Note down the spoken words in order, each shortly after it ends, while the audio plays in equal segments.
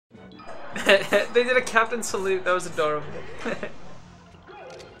They did a captain salute. That was adorable.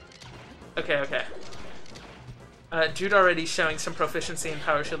 Okay. Jude already showing some proficiency in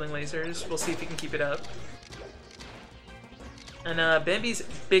power shielding lasers. We'll see if he can keep it up. And Bambi's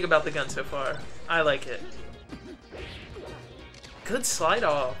big about the gun so far. I like it. Good slide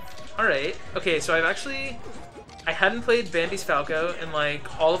off. Alright. Okay, so I hadn't played Bambi's Falco in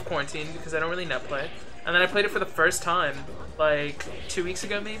like all of quarantine because I don't really net play. And then I played it for the first time like 2 weeks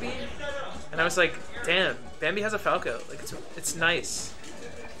ago maybe. And I was like, damn, Bambi has a Falco. Like it's nice.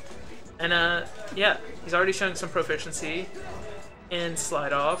 And yeah, he's already showing some proficiency in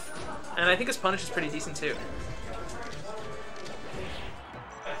slide off. And I think his punish is pretty decent too.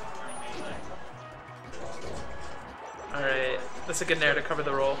 Alright, that's a good nair to cover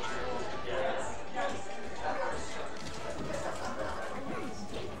the roll.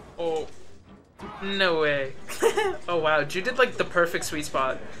 Oh, no way. Oh wow, Jude did like the perfect sweet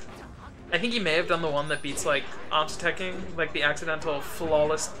spot. I think he may have done the one that beats like omteching, like the accidental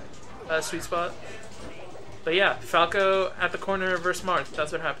flawless sweet spot. But yeah, Falco at the corner versus Marth.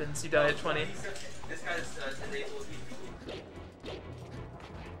 That's what happens. You die at 20.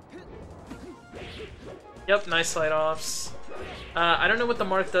 Yep, nice slide offs. I don't know what the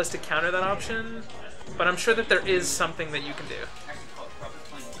Marth does to counter that option, but I'm sure that there is something that you can do.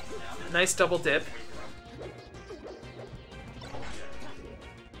 Nice double dip.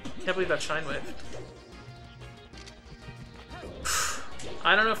 Can't believe that shine whiff.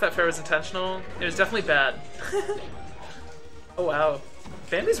 I don't know if that fair was intentional. It was definitely bad. Oh wow.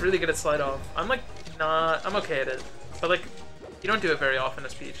 Bambi's really good at slide off. I'm like I'm okay at it. But like, you don't do it very often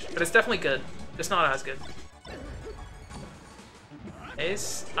as Peach. But it's definitely good. Just not as good.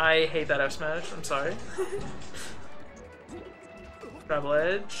 Ace. I hate that F smash. I'm sorry. Grab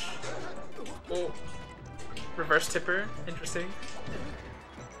ledge. Oh. Reverse tipper. Interesting.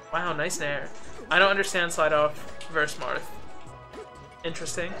 Wow, nice nair. I don't understand slide off versus Marth.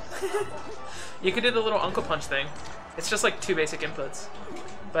 Interesting. You could do the little Uncle Punch thing. It's just like 2 basic inputs.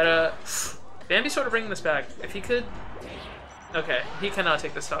 But Bambi's sort of bringing this back. If he could... Okay, he cannot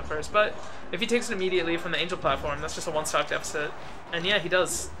take the stock first, but if he takes it immediately from the Angel platform, that's just a 1 stock deficit. And yeah, he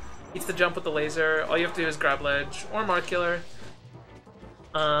does. Eats the jump with the laser. All you have to do is grab ledge or Marth Killer.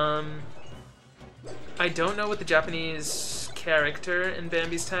 I don't know what the Japanese character in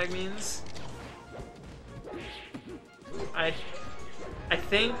Bambi's tag means. I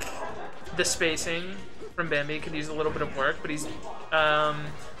think the spacing from Bambi could use a little bit of work, but he's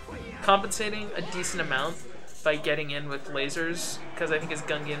compensating a decent amount by getting in with lasers, because I think his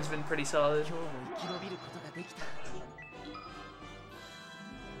gun game's been pretty solid.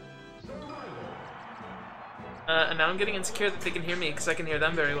 And now I'm getting insecure that they can hear me, because I can hear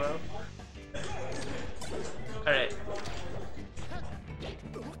them very well. Alright.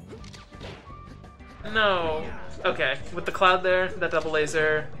 No. Okay, with the cloud there, that double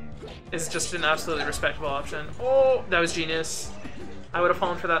laser is just an absolutely respectable option. Oh, that was genius. I would have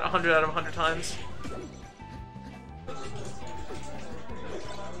fallen for that 100 out of 100 times.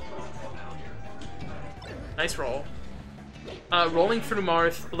 Nice roll. Rolling through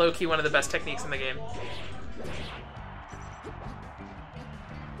Marth, low-key one of the best techniques in the game.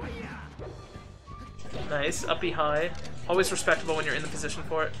 Nice, up B high. Always respectable when you're in the position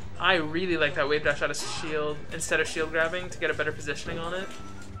for it. I really like that wave dash out of shield instead of shield grabbing to get a better positioning on it.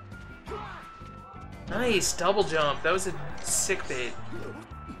 Nice, double jump. That was a sick bait.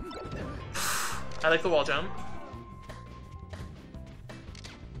 I like the wall jump.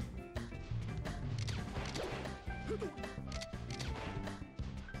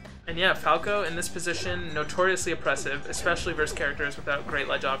 And yeah, Falco in this position, notoriously oppressive, especially versus characters without great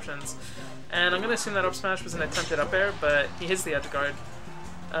ledge options. And I'm going to assume that up smash was an attempted up air, but he hits the edge guard.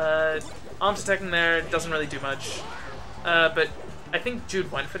 Om's attacking there doesn't really do much. But I think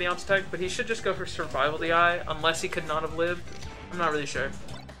Jude went for the Om's attack, but he should just go for survival DI, unless he could not have lived. I'm not really sure.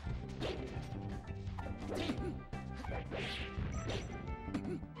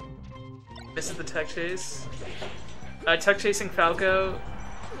 This is the tech chase. Tech chasing Falco.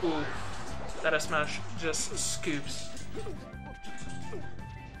 Ooh, that F smash just scoops.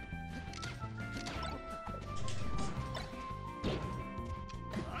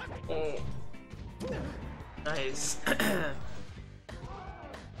 Oh, nice. The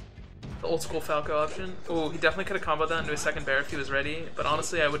old school Falco option. Oh, he definitely could have comboed that into a second bear if he was ready, but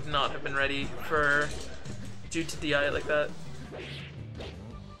honestly I would not have been ready for Jude to DI it like that.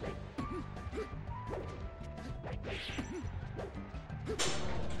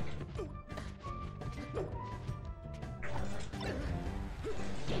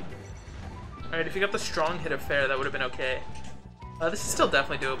 Alright, if you got the strong hit of fair, that would have been okay. This is still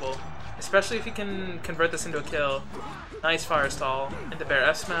definitely doable, especially if you can convert this into a kill. Nice fire stall into bear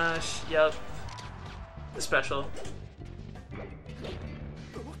F smash. Yep, the special.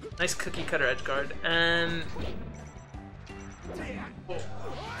 Nice cookie cutter edge guard, and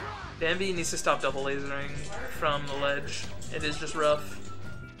Bambi needs to stop double lasering from the ledge. It is just rough.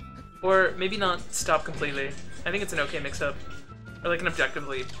 Or maybe not stop completely. I think it's an okay mix-up. Or like an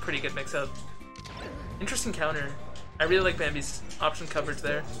objectively pretty good mix-up. Interesting counter. I really like Bambi's option coverage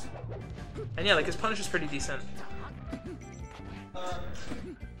there. And yeah, like his punish is pretty decent.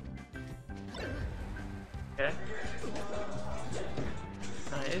 Okay.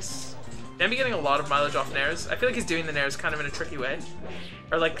 Nice. Bambi getting a lot of mileage off nairs. I feel like he's doing the nairs kind of in a tricky way.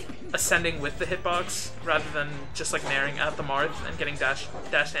 Or like ascending with the hitbox rather than just like nairing at the Marth and getting dash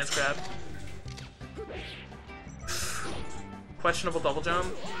dance grab. Questionable double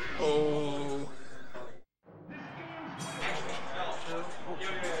jump. Oh.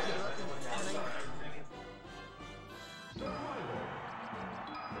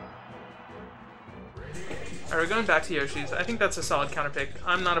 Alright, we're going back to Yoshi's. I think that's a solid counterpick.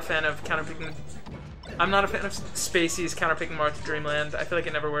 I'm not a fan of counterpicking. I'm not a fan of Spacey's counterpicking Marth to Dreamland. I feel like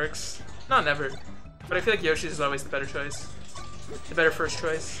it never works. Not never. But I feel like Yoshi's is always the better choice. The better first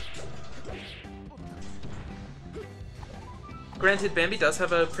choice. Granted, Bambi does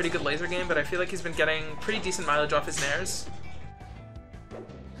have a pretty good laser game, but I feel like he's been getting pretty decent mileage off his nairs.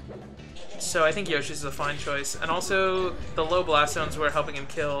 So I think Yoshi's is a fine choice. And also, the low blast zones were helping him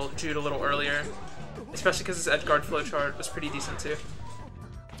kill Jude a little earlier. Especially because his edge guard flowchart was pretty decent too.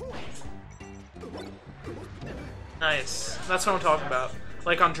 Nice. That's what I'm talking about.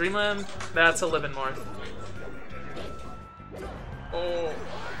 Like on Dreamland, that's a live-in Marth. Oh,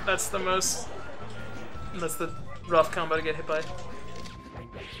 that's the most... That's the rough combo to get hit by.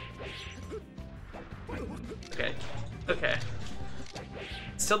 Okay. Okay.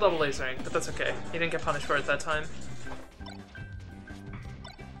 Still double lasering, but that's okay. He didn't get punished for it that time.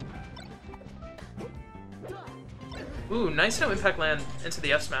 Ooh, nice no impact land into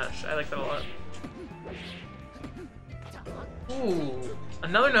the F smash. I like that a lot. Ooh,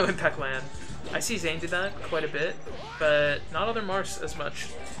 another no impact land. I see Zane did that quite a bit, but not other Marths as much.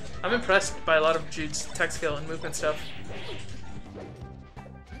 I'm impressed by a lot of Jude's tech skill and movement stuff.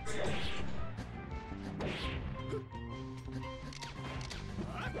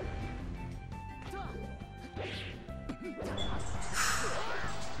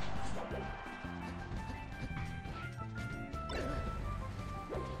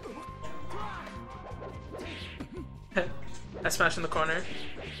 I smash in the corner.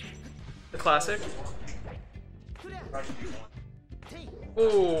 The classic.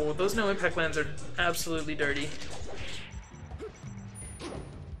 Oh, those no impact lands are absolutely dirty.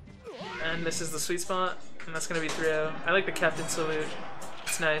 And this is the sweet spot, and that's gonna be 3-0. I like the captain salute.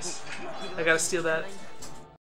 It's nice. I gotta steal that.